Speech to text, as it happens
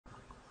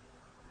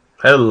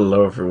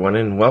Hello everyone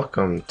and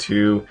welcome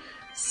to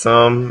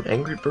some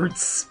Angry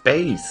Birds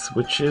Space,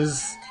 which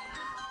is...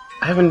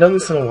 I haven't done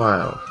this in a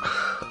while.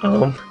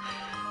 And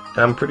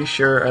I'm pretty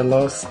sure I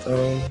lost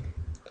a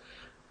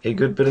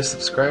good bit of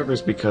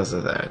subscribers because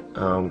of that.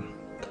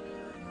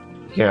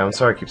 Yeah, I'm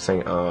sorry I keep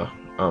saying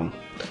Now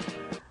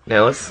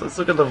let's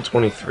look at level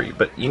 23,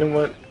 but you know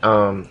what?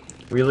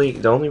 Really,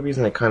 the only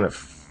reason I kind of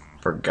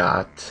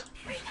forgot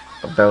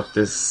about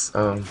this,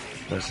 what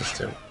does this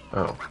do?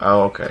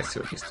 Oh, okay, I see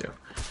what he's doing.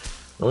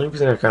 The only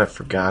reason I kind of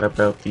forgot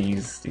about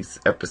these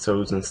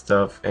episodes and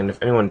stuff, and if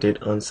anyone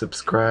did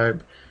unsubscribe,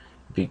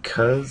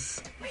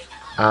 because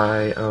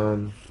I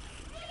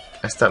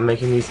stopped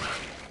making these.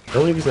 The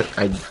only reason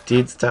I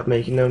did stop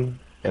making them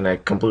and I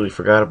completely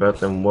forgot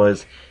about them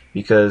was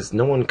because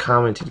no one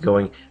commented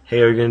going,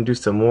 "Hey, are you gonna do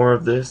some more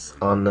of this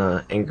on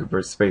the Angry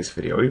Birds Space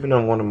video?" Or even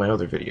on one of my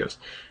other videos.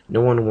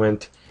 No one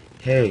went,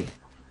 "Hey,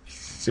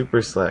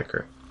 Super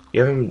Slacker,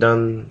 you haven't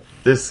done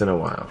this in a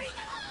while."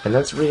 And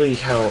that's really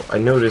how I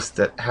noticed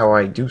that how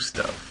I do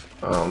stuff.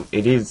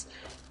 It is,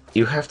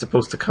 you have to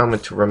post a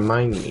comment to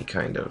remind me,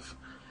 kind of.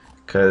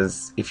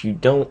 Because if you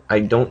don't, I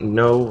don't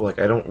know, like,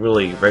 I don't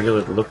really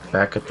regularly look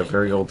back at the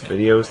very old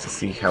videos to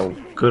see how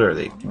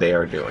good they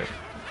are doing.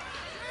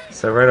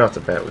 So right off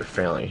the bat, we're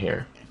failing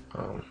here.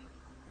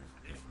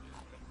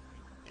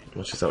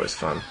 Which is always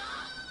fun.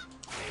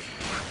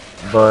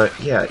 But,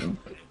 yeah,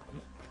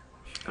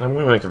 I'm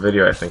going to make a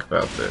video, I think,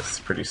 about this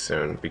pretty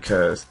soon,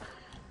 because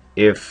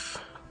if...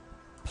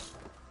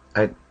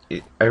 I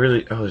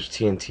really, oh, there's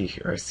TNT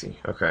here, I see,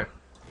 okay.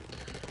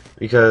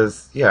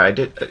 Because, yeah, I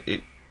did,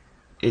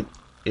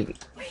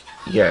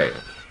 yeah,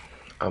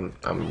 I'm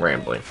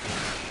rambling.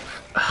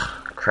 Ugh,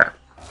 crap.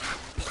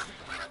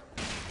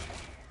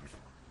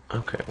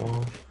 Okay,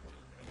 well.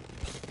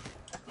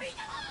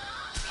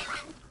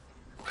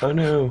 Oh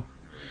no.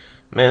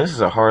 Man, this is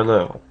a hard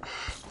level.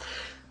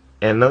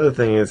 And another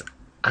thing is,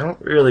 I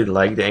don't really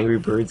like the Angry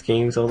Birds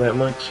games all that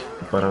much,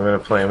 but I'm gonna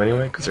play them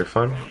anyway, because they're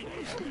fun.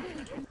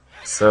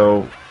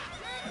 So,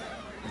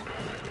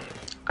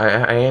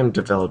 I am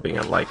developing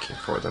a liking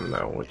for them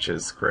though, which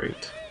is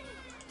great.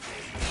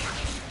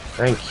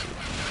 Thank you.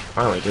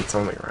 Finally did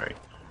something right.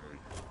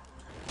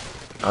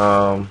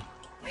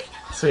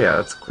 So yeah,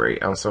 that's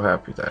great. I'm so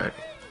happy that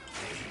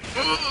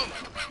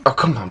oh,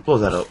 come on, blow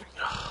that up.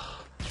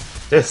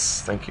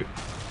 This, thank you.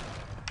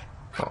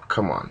 Oh,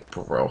 come on,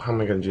 bro. How am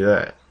I gonna do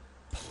that?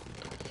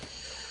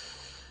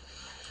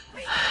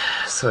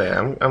 So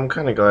yeah, I'm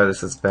kind of glad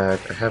this is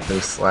back. I have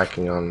been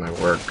slacking on my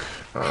work.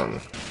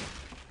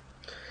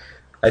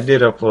 I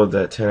did upload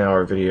that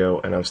 10-hour video,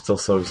 and I'm still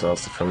so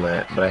exhausted from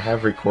that. But I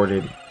have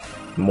recorded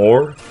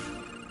more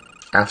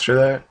after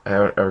that. I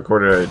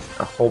recorded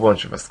a whole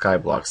bunch of a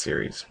Skyblock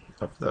series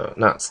of the,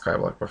 not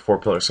Skyblock, but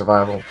 4-Pillar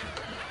Survival.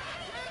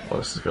 Well,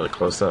 this is really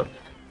close up.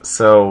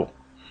 So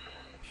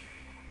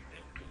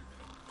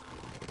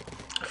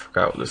I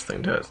forgot what this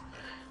thing does.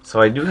 So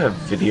I do have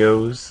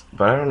videos,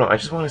 but I don't know. I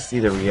just want to see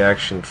the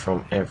reaction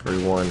from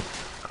everyone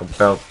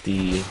about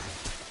the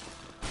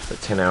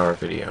 10-hour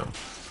video.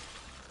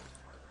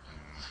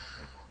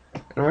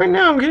 And right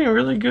now I'm getting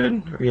really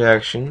good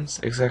reactions,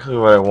 exactly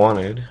what I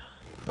wanted.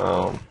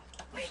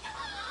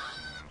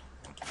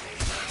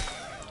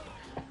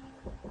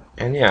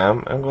 And yeah,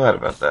 I'm glad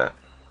about that.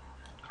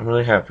 I'm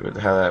really happy with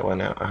how that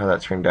went out, how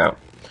that turned out.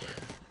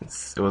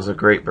 It was a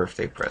great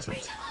birthday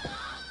present.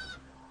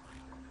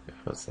 It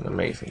was an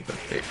amazing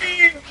birthday.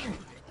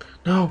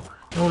 No,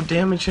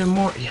 damage him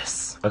more.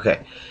 Yes.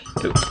 Okay.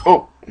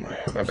 Oh,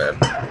 my bad.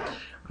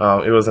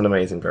 It was an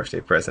amazing birthday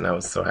present. I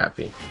was so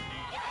happy.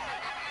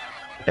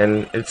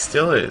 And it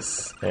still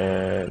is,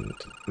 and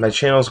my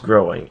channel's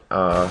growing.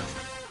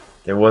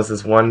 There was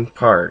this one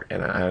part,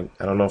 and I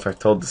don't know if I've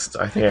told this,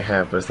 I think I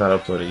have, but it's not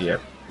uploaded yet.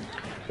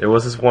 There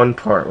was this one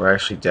part where I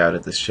actually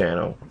doubted this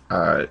channel.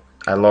 I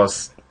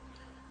was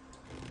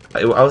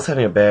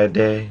having a bad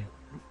day,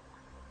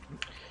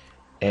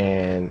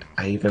 and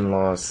I even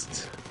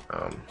lost,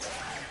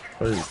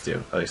 what did this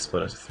do? Oh, he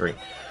split into 3.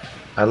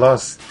 I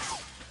lost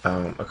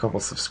a couple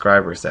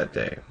subscribers that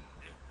day.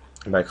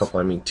 And by a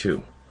couple, I mean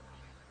 2.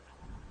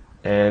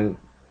 And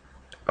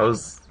I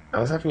was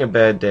having a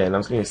bad day, and I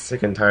was getting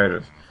sick and tired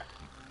of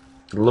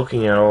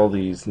looking at all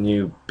these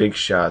new big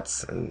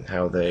shots and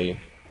how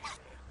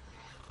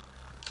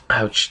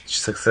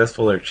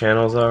successful their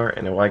channels are,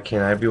 and why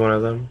can't I be one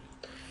of them?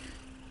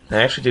 And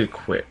I actually did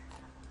quit,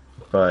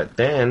 but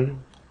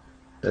then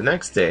the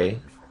next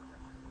day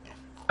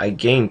I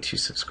gained 2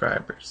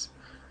 subscribers.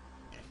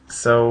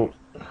 So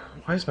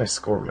why is my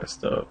score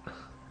messed up?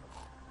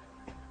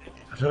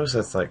 I've noticed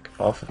that's like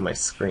off of my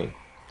screen.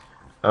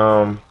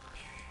 The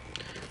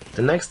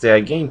next day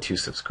I gained 2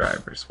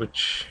 subscribers,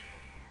 which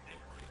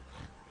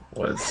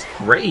was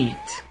great,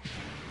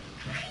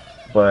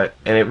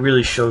 and it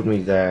really showed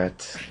me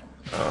that,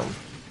 oh,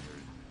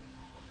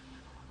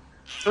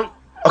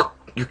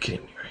 you're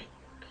kidding me, right?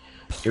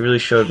 It really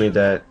showed me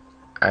that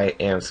I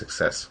am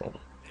successful.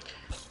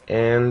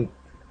 And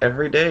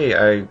every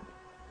day,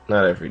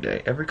 not every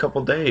day, every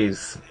couple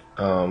days,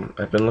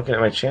 I've been looking at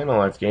my channel,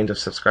 I've gained a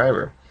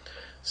subscriber.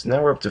 So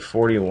now we're up to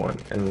 41,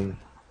 and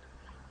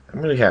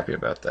I'm really happy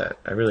about that.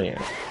 I really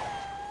am.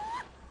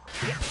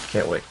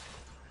 Can't wait.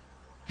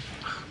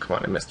 Come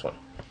on, I missed one.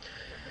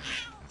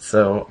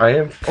 So I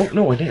am. Oh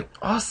no, I didn't.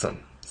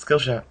 Awesome skill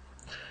shot.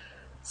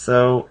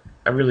 So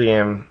I really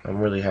am. I'm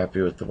really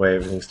happy with the way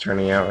everything's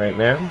turning out right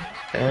now,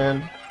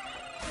 and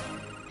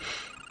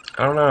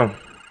I don't know.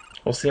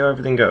 We'll see how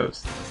everything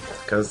goes,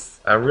 because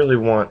I really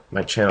want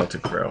my channel to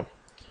grow,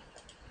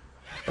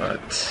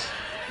 but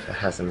that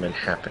hasn't been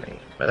happening.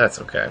 But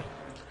that's okay.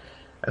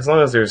 As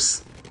long as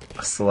there's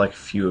a select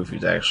few of you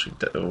that actually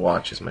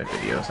watches my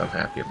videos, I'm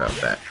happy about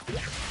that.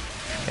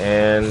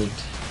 And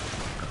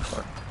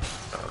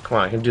come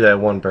on, I can do that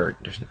one bird.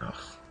 There's no.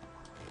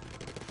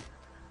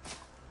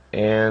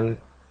 And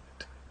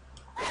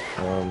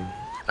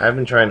I've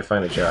been trying to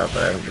find a job,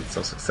 but I haven't been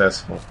so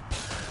successful.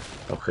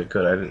 Okay,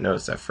 good. I didn't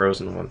notice that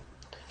frozen one.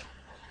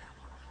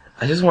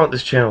 I just want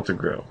this channel to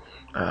grow.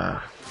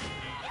 I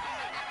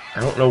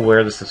don't know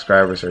where the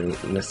subscribers are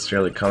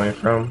necessarily coming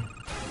from.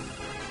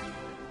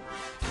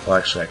 Well,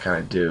 actually, I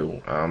kind of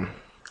do.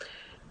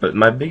 But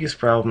my biggest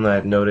problem that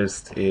I've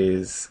noticed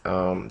is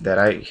that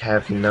I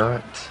have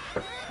not...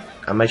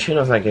 my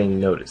channel's not getting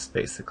noticed,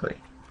 basically.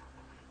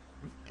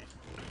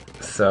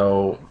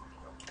 So,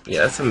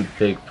 yeah, that's a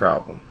big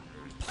problem.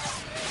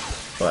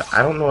 But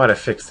I don't know how to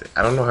fix it.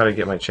 I don't know how to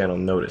get my channel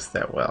noticed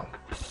that well.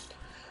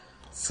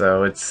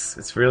 So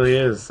it's really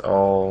is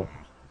all...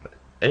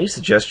 Any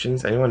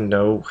suggestions? Anyone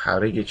know how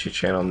to get your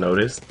channel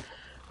noticed?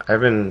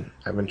 I've been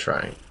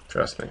trying.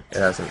 Trust me, it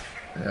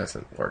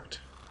hasn't worked.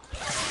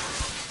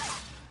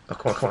 Oh,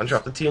 come on,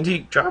 drop the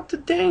TNT. Drop the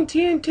dang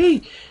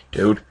TNT.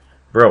 Dude,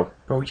 bro,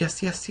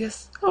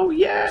 yes. Oh,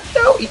 yeah,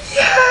 no,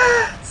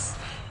 yes!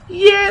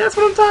 Yeah, that's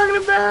what I'm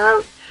talking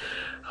about.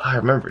 Oh, I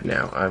remember it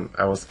now.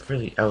 I was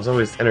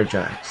always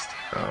energized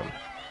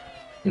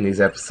in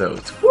these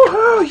episodes.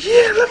 Whoa,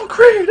 yeah, level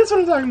creep. That's what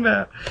I'm talking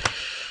about.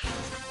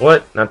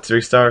 What? Not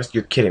 3 stars?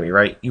 You're kidding me,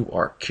 right? You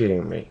are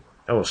kidding me.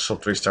 I will show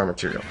 3-star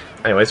material.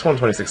 Anyway, it's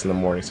 1:26 in the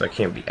morning, so I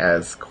can't be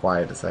as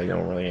quiet as I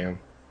normally am.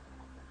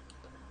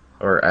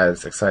 Or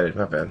as excited.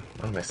 My bad.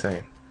 What am I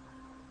saying?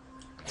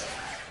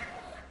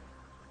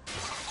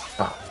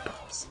 Oh,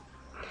 balls.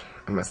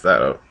 I messed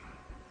that up.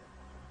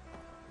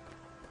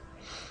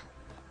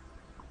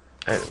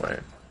 Anyway.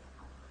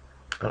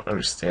 I don't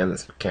understand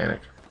this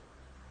mechanic.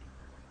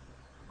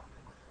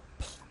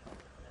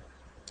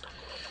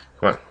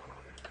 Come on.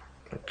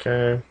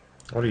 Okay.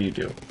 What do you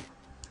do?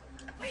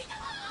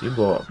 You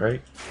blow up,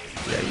 right?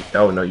 Yeah.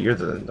 Oh no, you're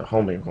the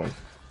homing one.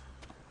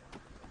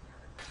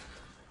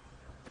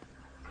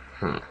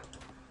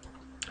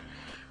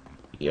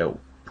 Yo,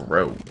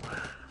 bro.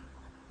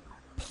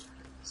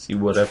 See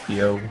what up,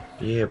 yo?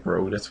 Yeah,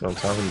 bro. That's what I'm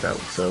talking about.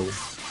 So,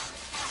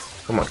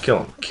 come on, kill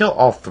him. Kill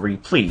all 3,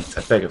 please.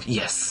 I beg of you.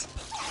 Yes.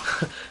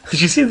 Did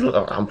you see the?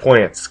 Oh, I'm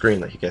pointing at the screen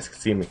that you guys can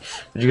see me.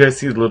 Did you guys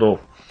see the little,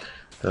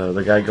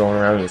 the guy going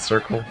around in a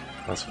circle?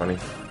 That's funny.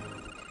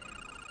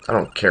 I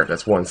don't care if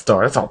that's 1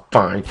 star. That's all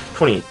fine.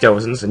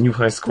 28,000 is a new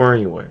high score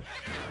anyway.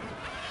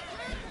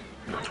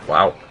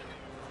 Wow.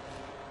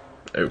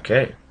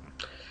 Okay.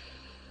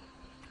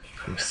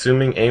 I'm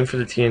assuming aim for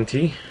the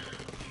TNT.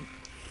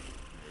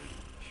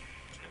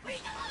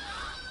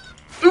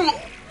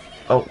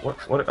 Oh,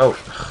 what? Oh,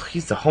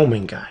 he's the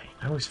homing guy.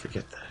 I always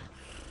forget that.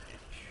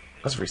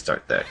 Let's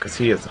restart that, because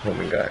he is the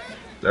homing guy.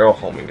 They're all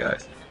homing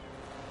guys.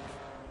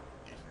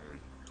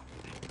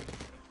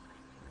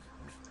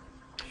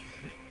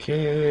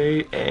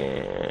 Okay,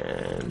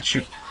 and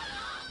shoot.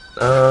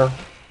 Yeah,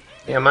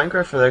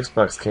 Minecraft for the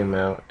Xbox came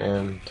out,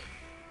 and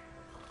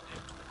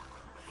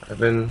I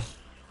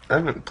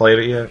haven't played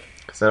it yet,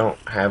 because I don't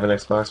have an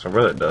Xbox. My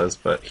brother does,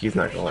 but he's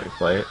not gonna let me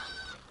play it.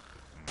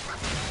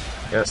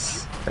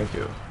 Yes, thank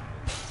you.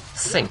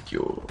 Thank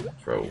you,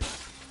 bro.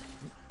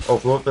 Oh,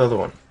 blow up the other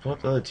one. Blow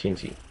up the other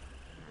TNT.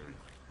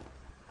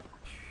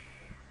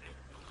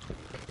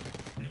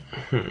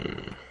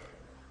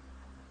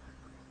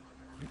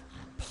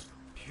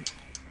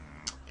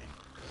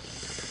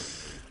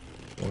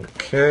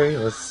 Okay,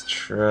 let's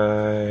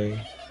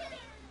try...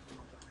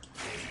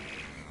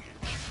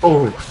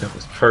 Oh, that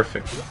was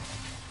perfect.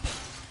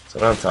 That's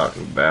what I'm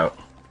talking about.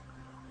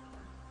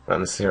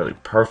 Not necessarily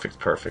perfect,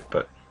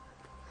 but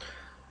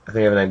I think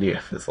I have an idea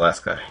for this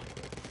last guy.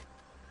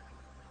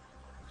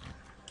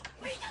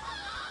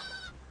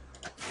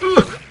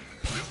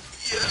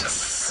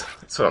 Yes!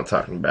 That's what I'm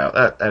talking about.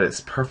 That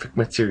is perfect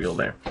material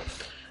there.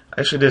 I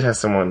actually did have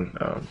someone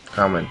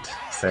comment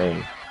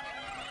saying...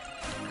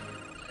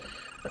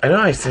 I know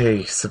I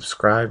say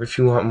subscribe if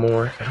you want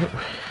more.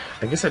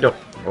 I guess I don't...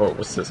 Oh,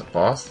 what's this, a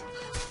boss?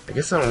 I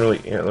guess I don't really...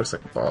 Yeah, it looks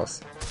like a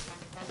boss.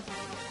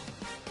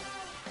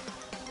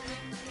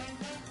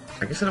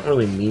 I guess I don't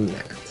really mean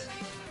that.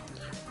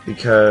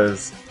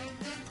 Because...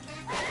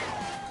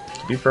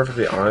 to be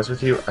perfectly honest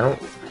with you, I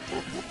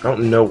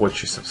don't know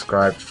what you're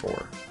subscribed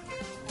for.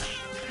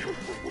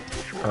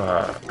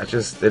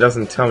 It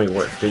doesn't tell me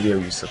what video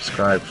you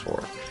subscribed for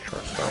or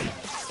from.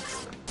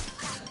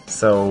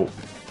 So...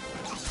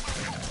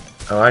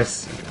 Oh, I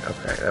see.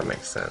 Okay, that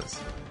makes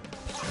sense.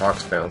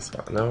 Rocks bounce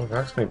off. No,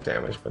 rocks make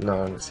damage, but not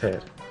on his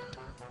head.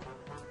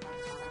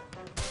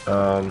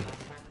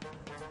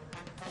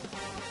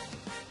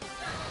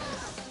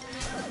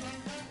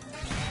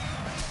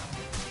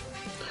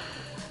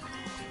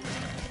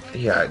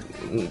 Yeah,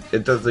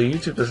 it does. The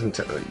YouTube doesn't.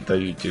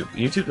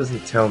 YouTube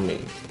doesn't tell me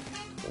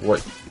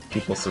what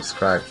people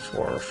subscribe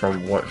for,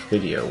 from what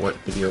video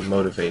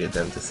motivated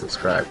them to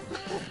subscribe.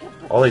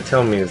 All they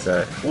tell me is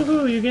that,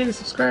 woohoo, you gained a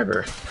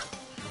subscriber.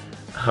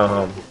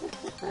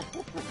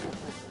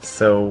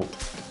 So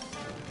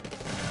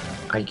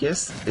I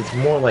guess it's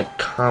more like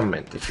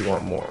comment if you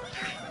want more.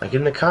 Like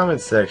in the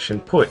comment section,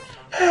 put,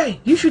 hey,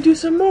 you should do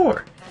some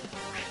more.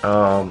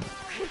 I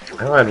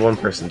know I had one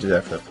person do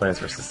that for the Plants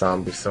vs.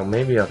 Zombies, so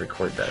maybe I'll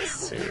record that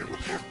soon.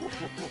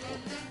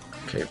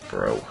 Okay,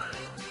 bro.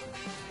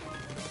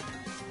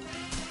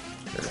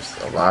 There's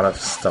a lot of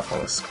stuff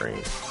on the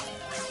screen.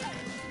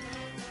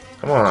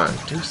 Come on,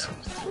 do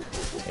something.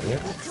 Dang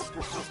it.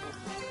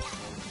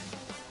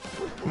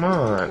 Come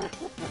on.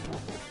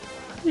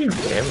 You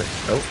damn it.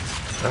 Nope.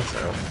 That's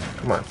no.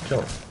 Come on,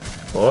 kill him.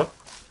 Pull up.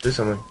 Do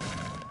something.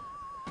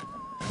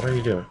 What are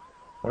you doing?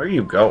 Where are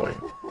you going?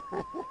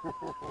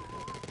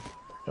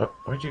 Oh,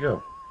 where'd you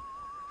go?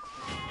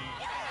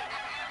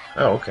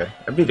 Oh, okay.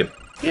 I beat him.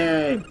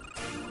 Yay!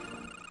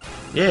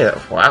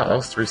 Yeah, wow, that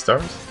was 3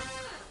 stars.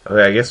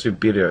 Okay, I guess we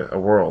beat a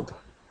world.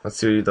 Let's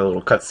see the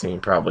little cutscene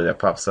probably that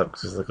pops up,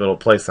 because there's like a little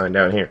play sign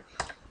down here.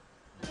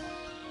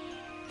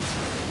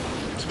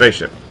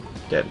 Spaceship.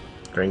 Dead.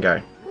 Green guy.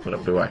 What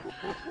up, blue eye?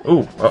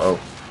 Ooh, uh-oh.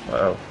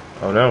 Uh-oh.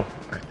 Oh no.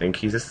 I think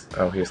he's just...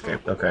 Oh, he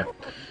escaped. Okay.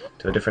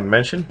 To a different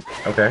dimension?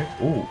 Okay.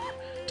 Ooh.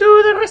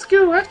 To the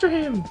rescue! After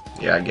him!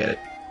 Yeah, I get it.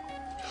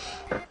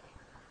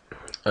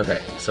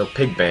 Okay, so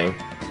Pig Bang.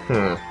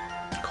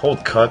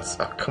 Cold cuts?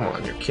 Oh, come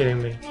on, you're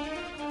kidding me?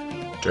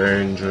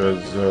 Danger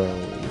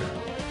zone.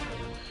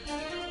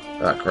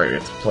 Ah, great,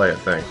 it's a play a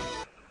thing.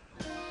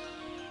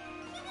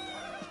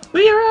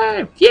 We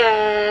arrived!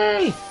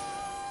 Yay!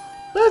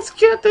 Let's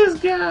get this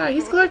guy!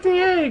 He's collecting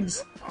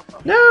eggs!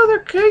 No, they're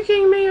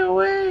kicking me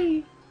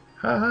away!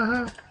 Ha ha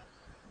ha.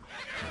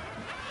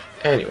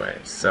 Anyway,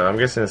 so I'm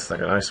guessing it's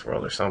like an ice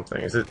world or something.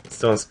 Is it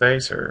still in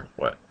space or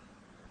what?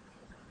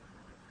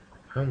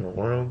 How in the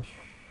world?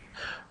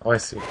 Oh, I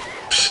see.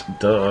 Psh,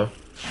 duh.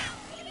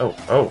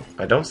 Oh,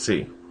 I don't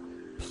see.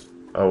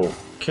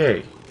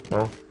 Okay,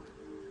 well,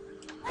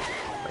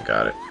 I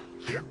got it.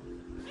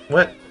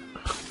 What?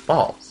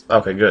 Balls.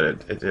 Okay,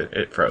 good.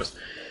 It froze.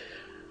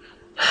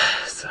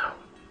 So,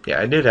 yeah,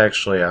 I did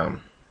actually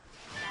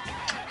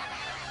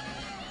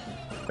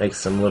make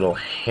some little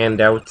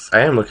handouts. I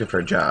am looking for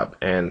a job,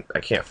 and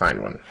I can't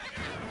find one.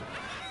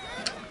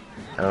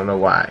 I don't know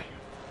why.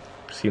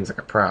 Seems like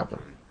a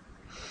problem.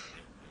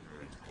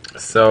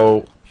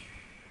 So,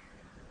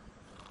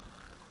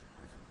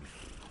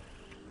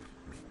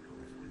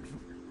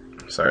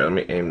 sorry, let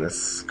me aim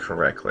this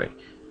correctly.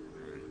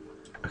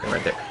 Okay,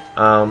 right there.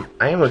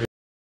 I am looking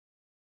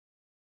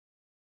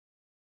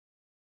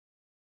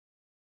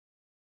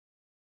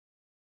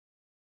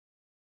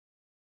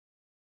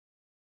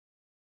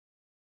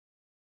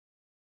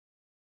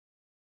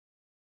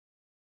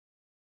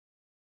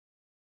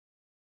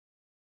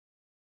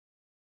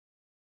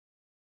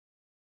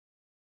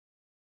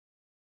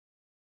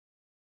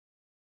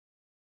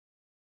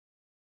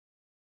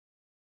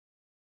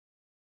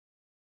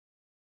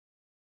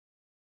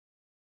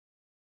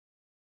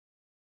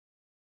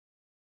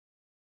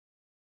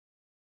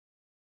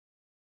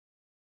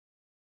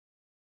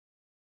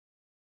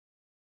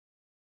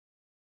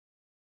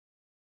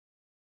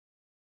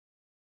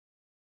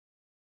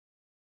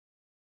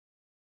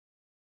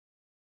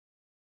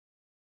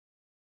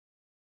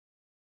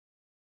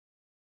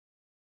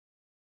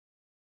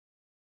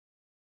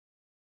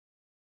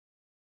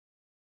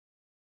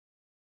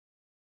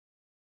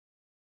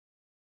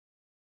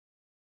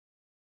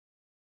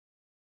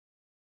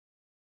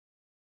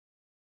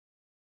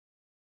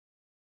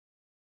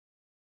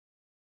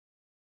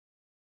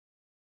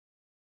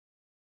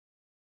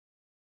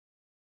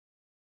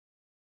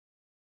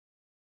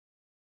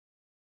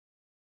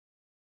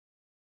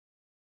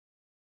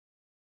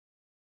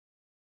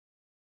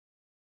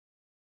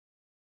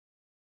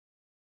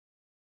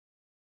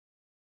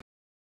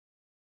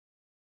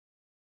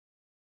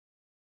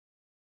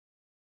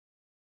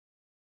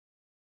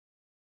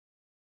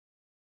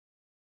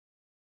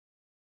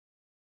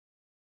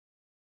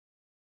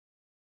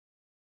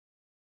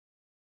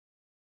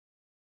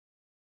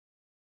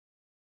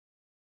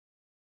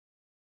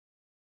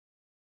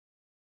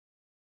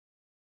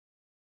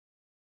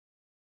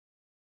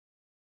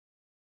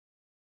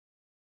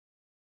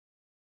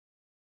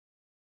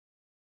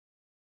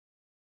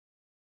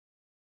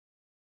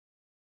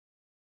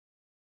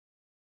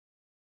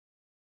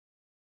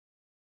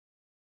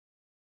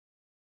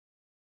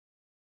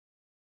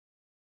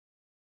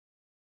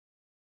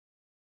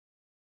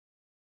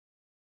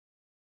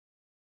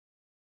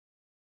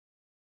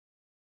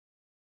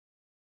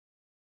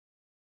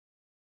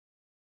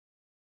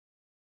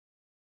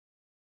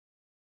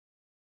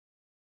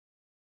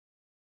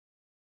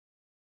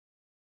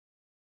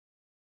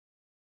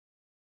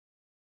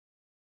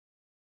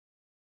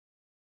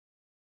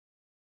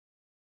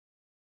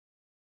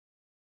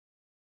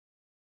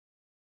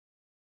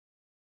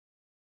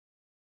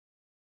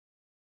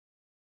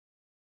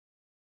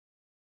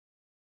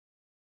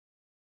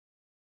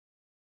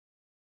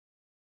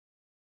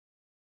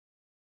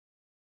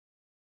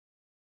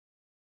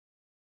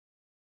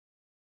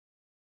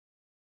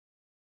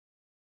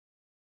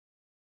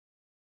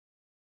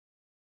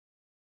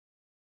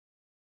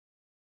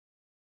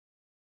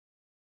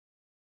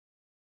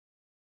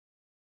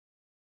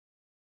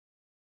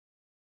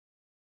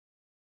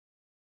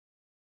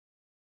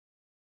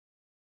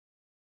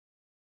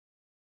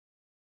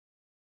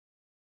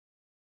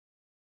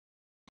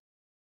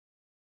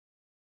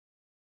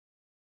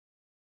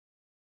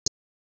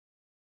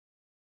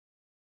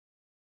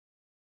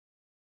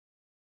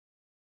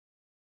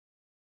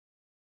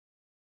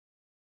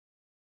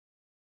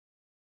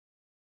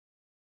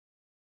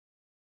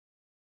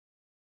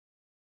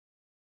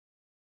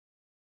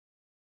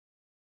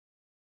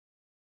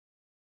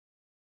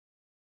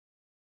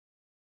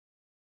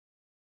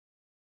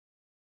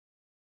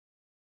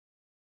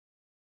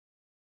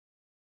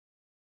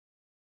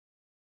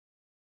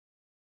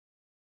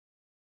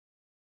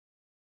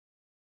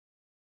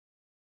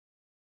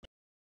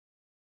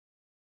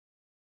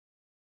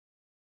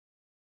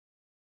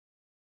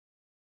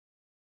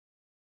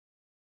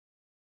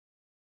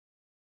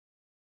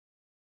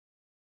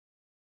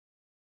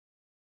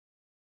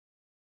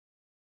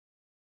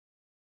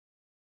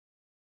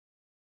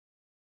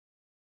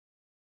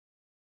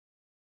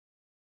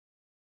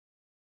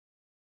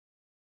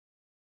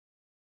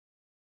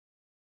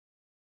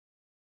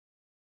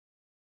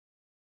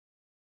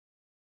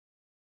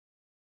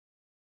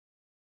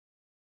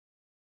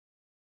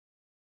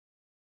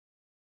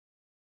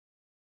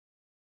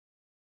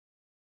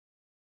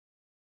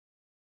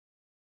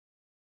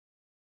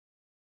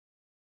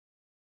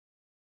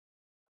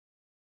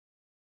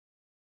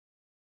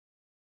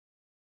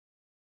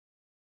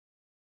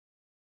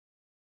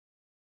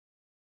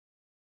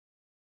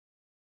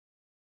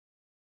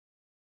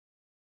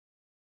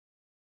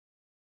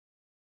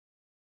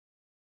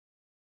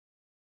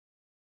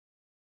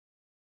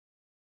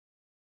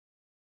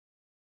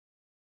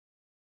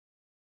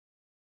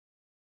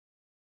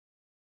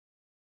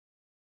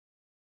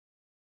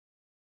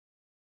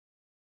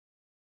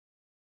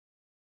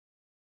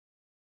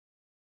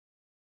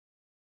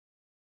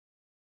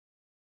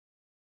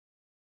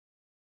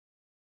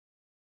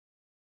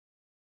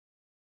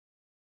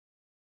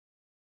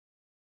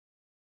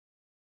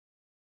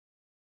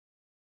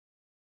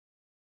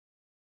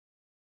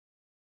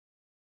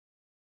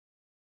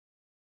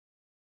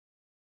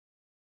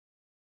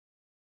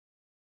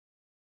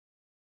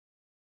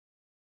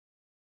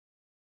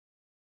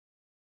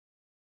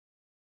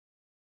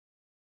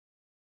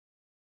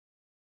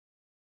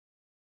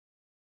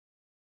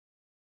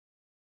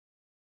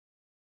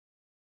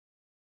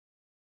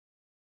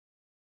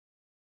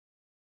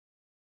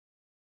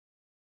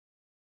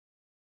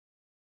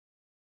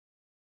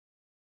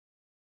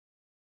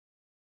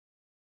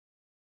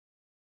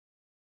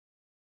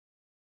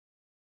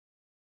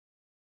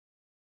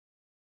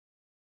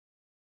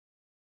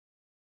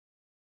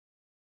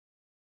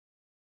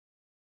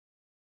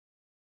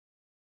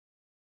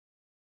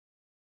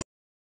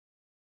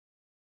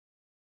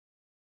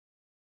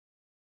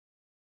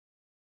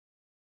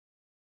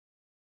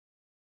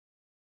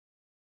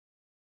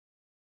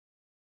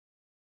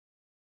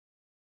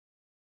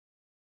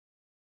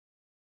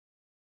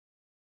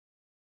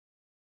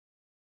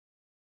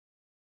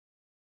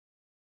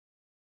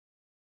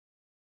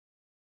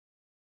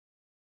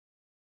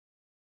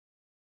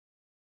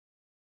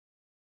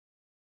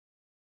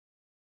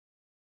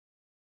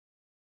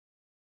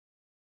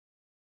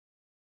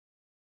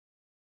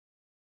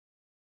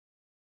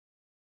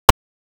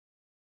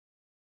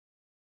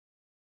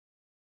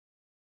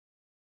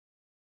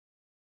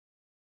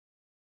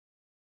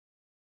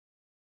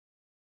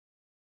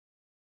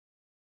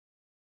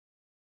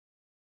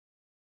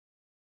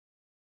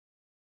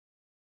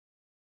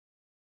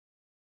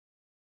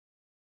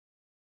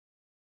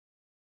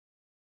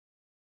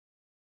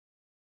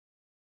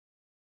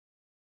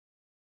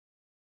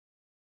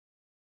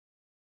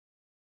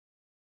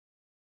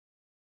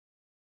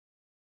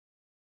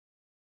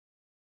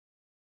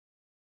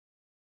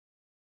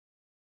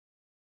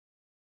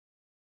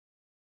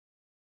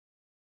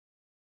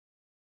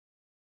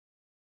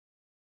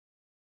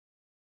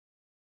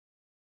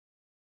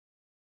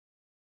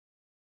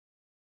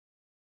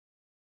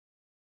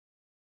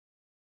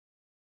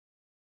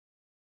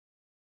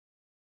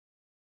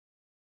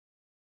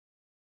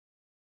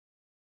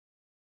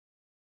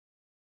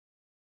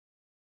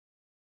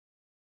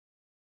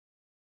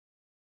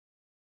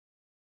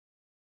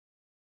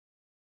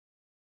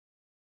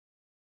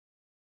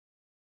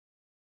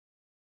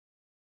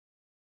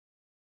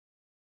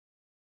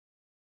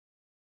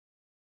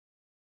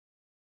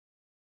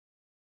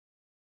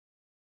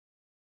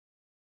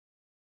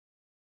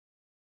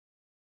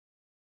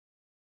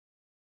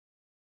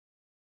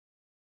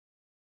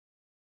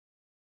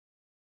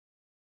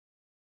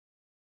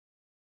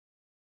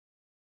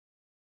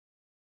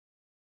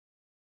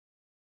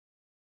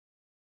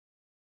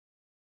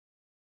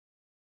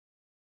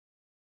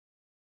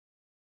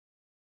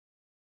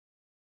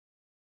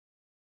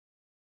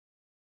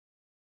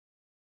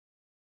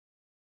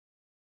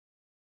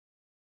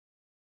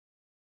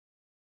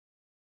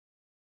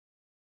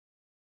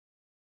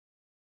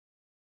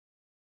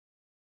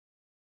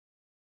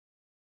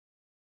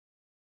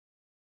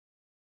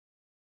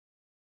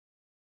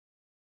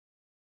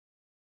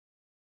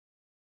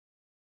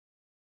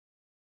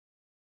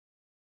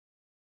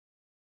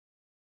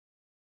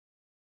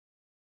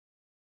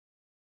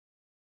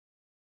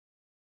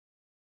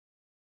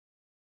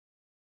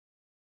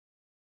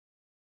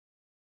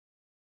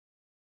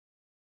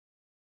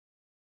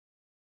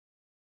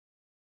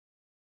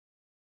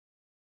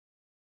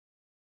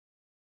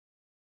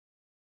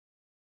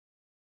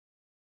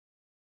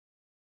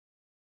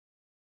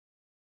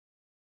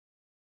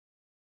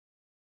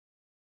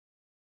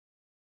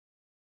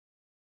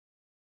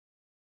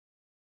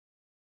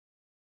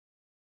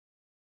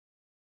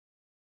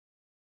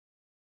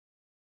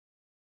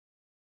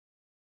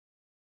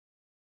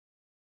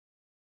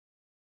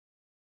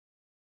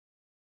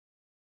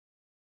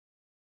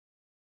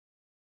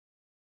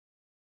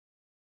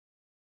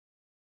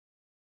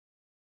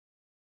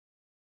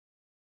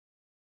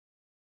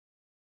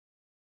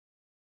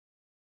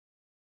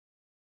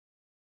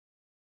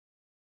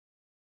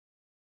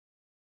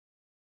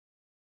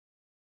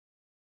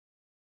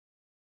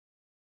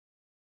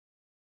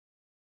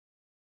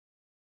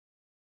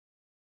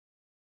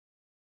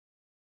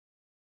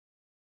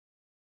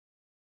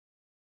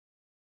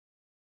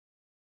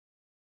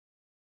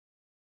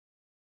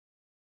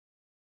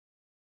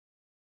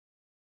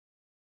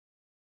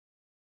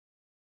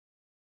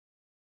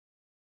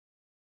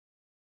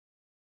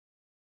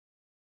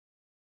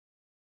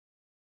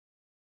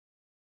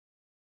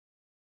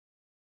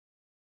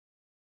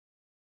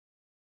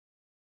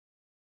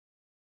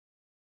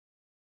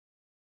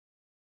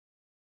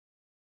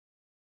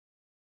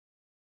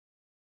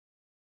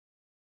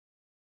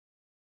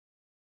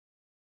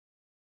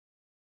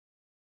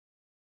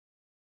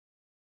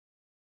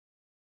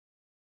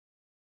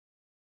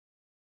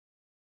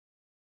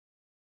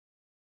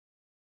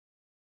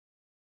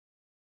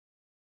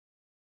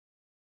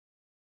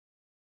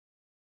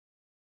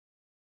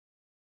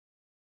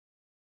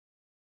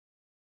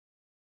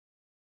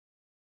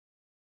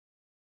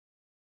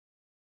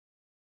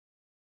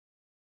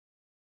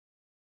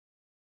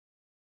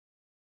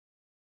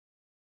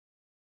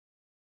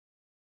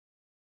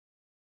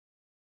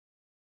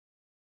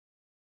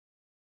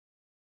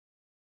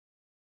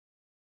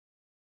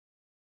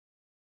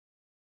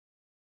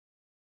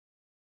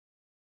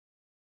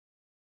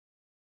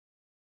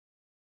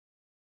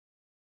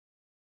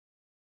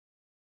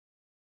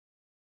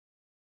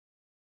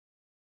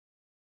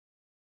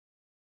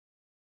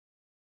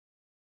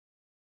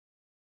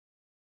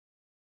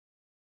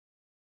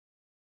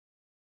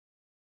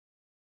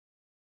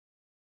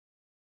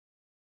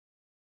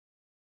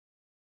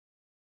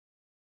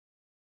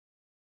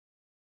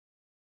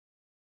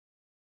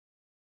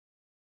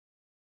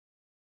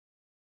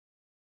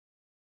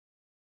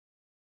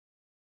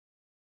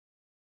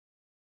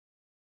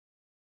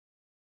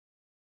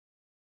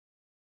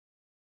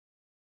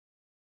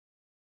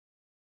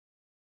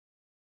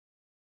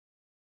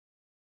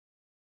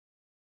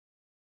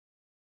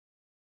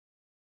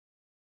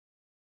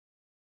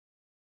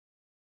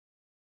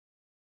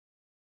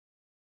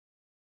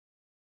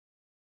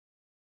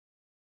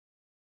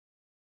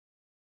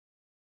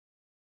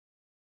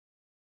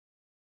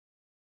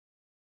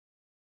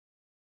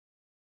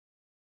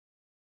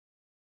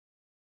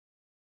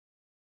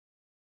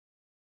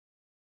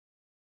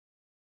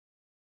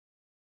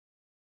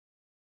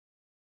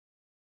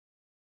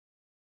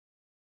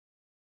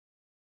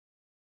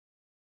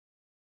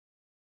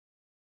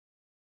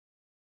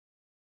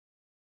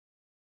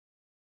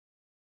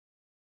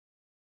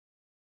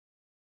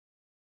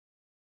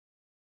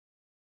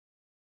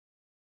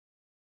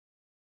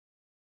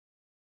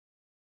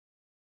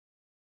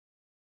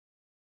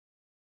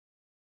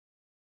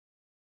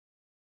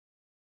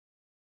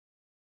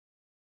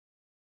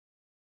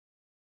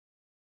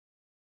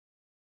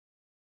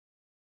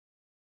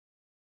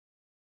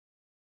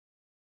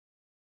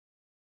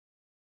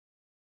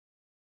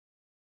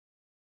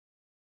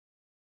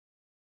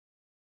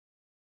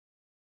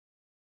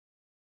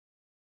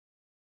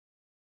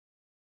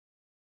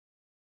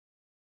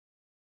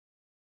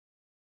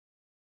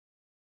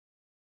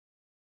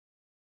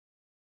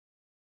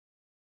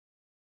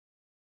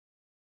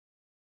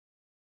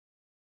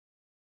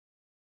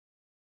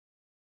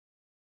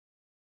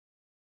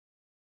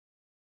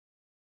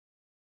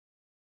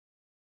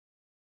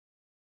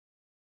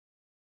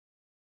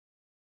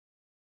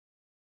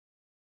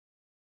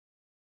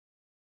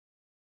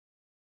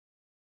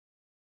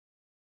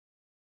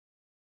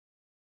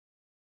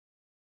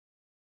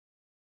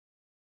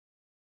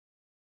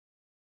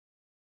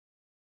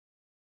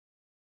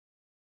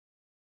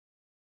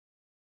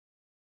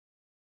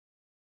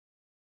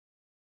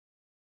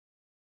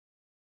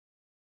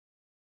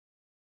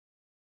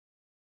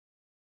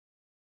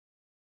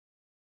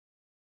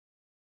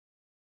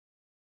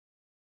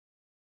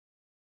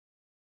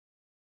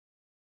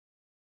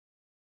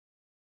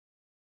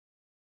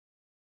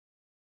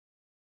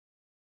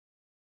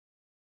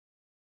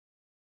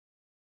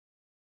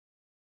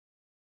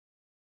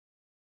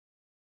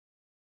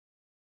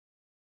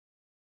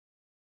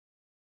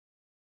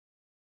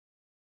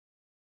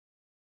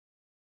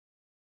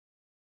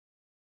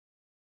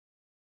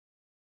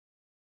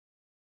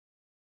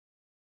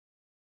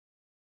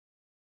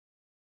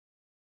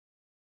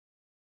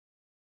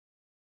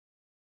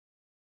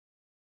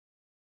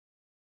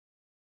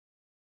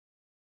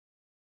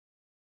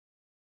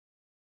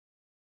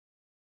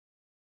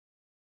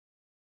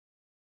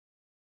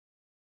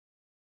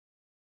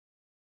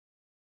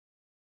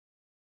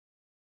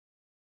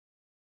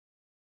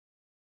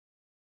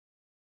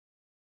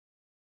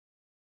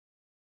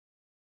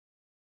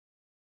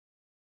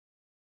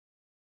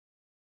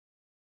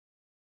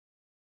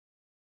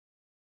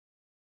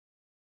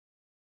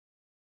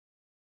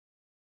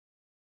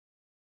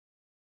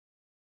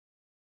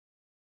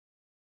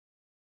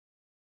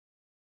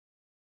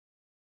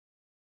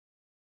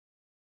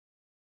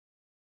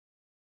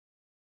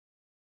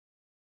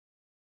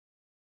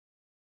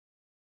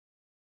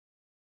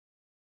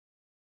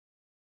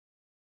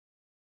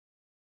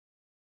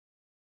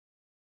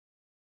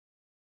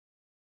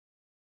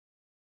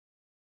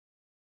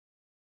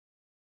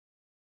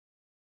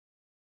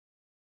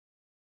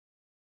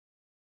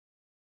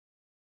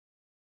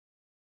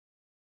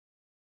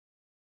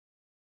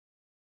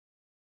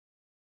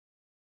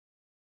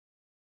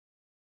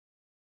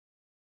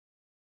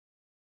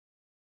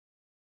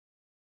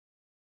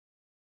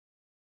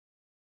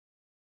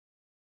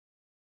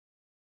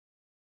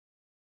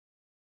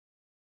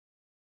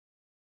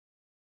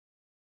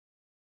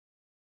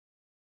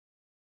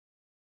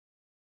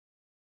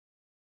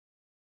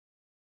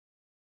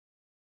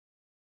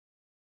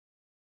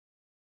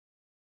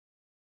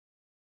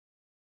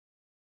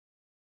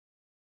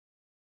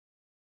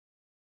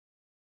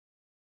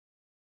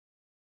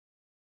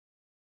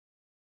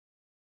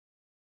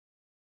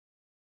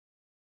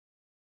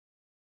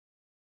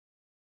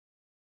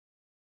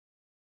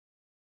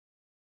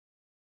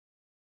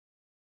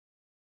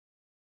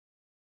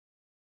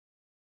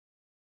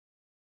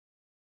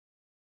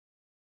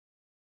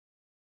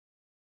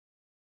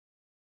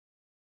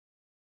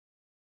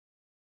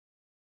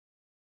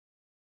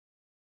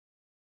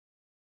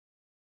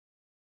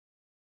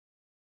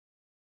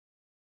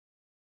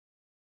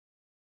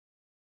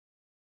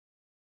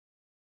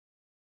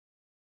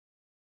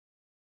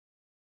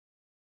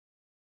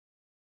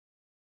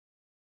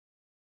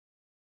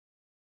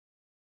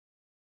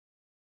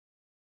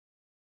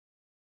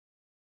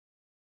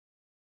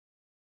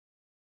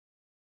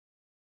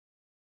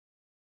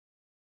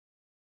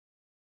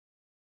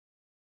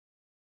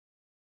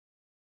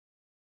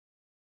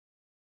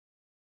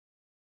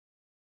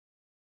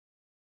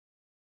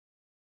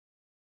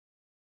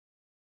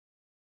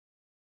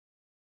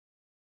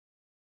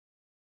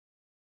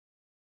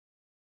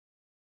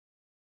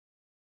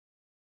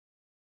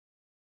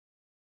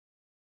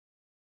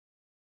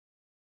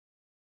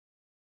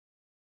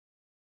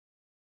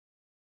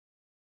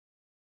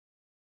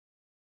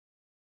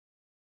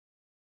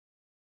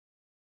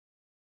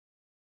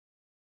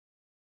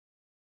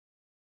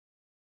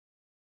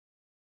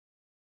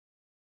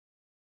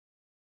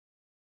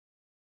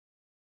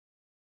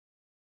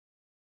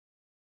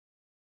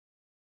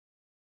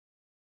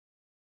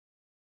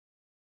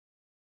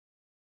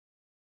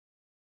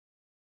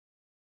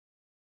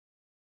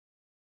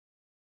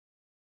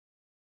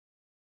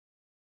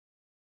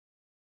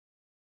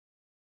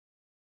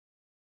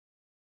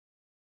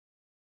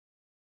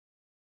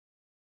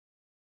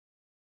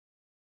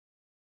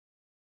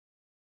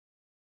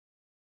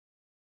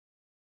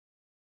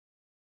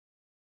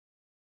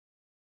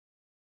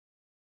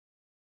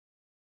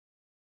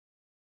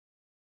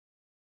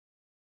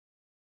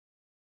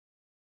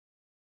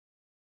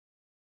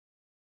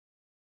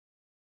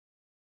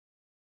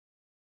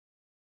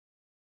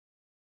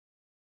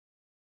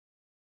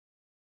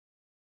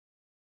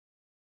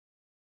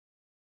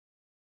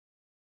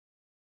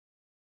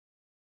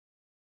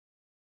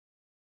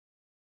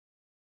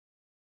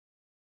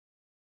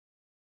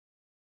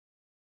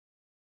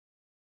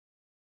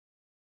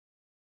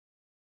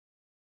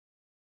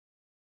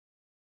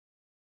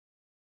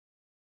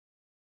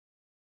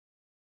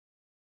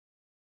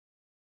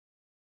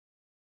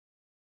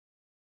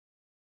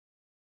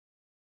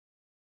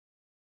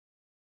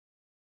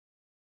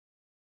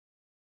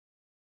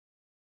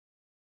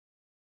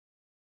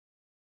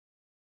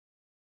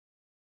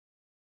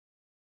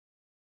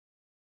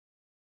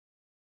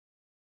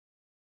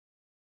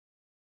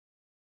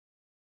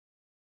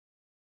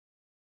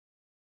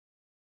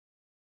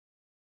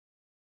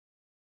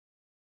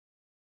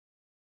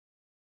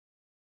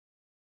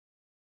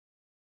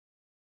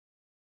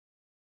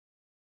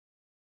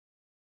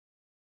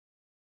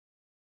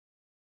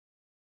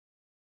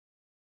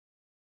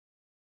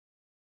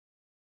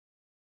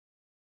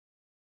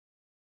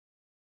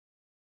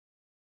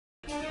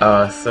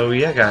So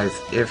yeah, guys,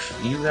 if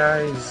you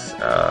guys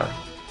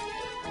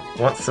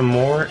want some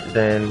more,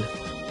 then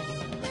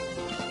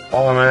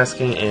all I'm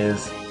asking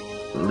is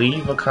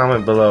leave a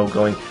comment below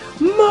going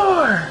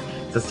more.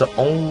 That's the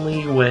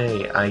only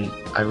way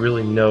I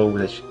really know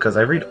that, because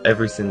I read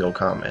every single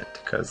comment,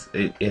 because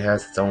it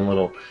has its own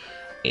little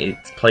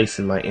place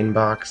in my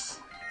inbox.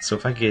 So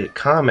if I get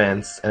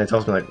comments and it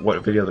tells me like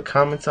what video the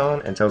comment's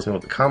on and tells me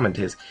what the comment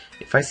is,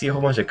 if I see a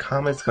whole bunch of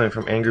comments coming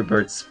from Angry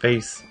Birds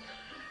Space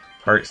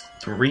Part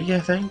 3, I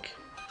think,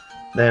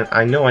 then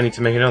I know I need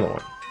to make another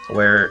one.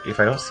 Where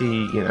if I don't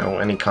see,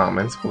 any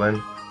comments, well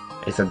then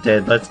it's a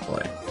dead Let's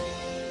Play.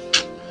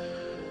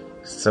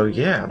 So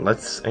yeah,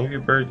 let's Angry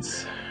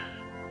Birds.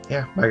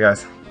 Yeah, bye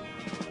guys.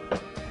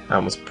 I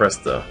almost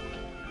pressed the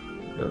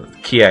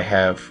key I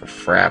have for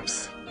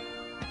fraps.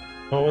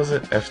 What was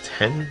it?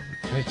 F10?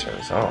 Let me turn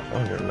this off. I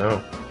don't even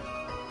know.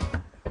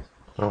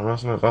 Oh,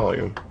 where's my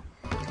volume?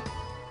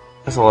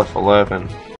 That's all F11.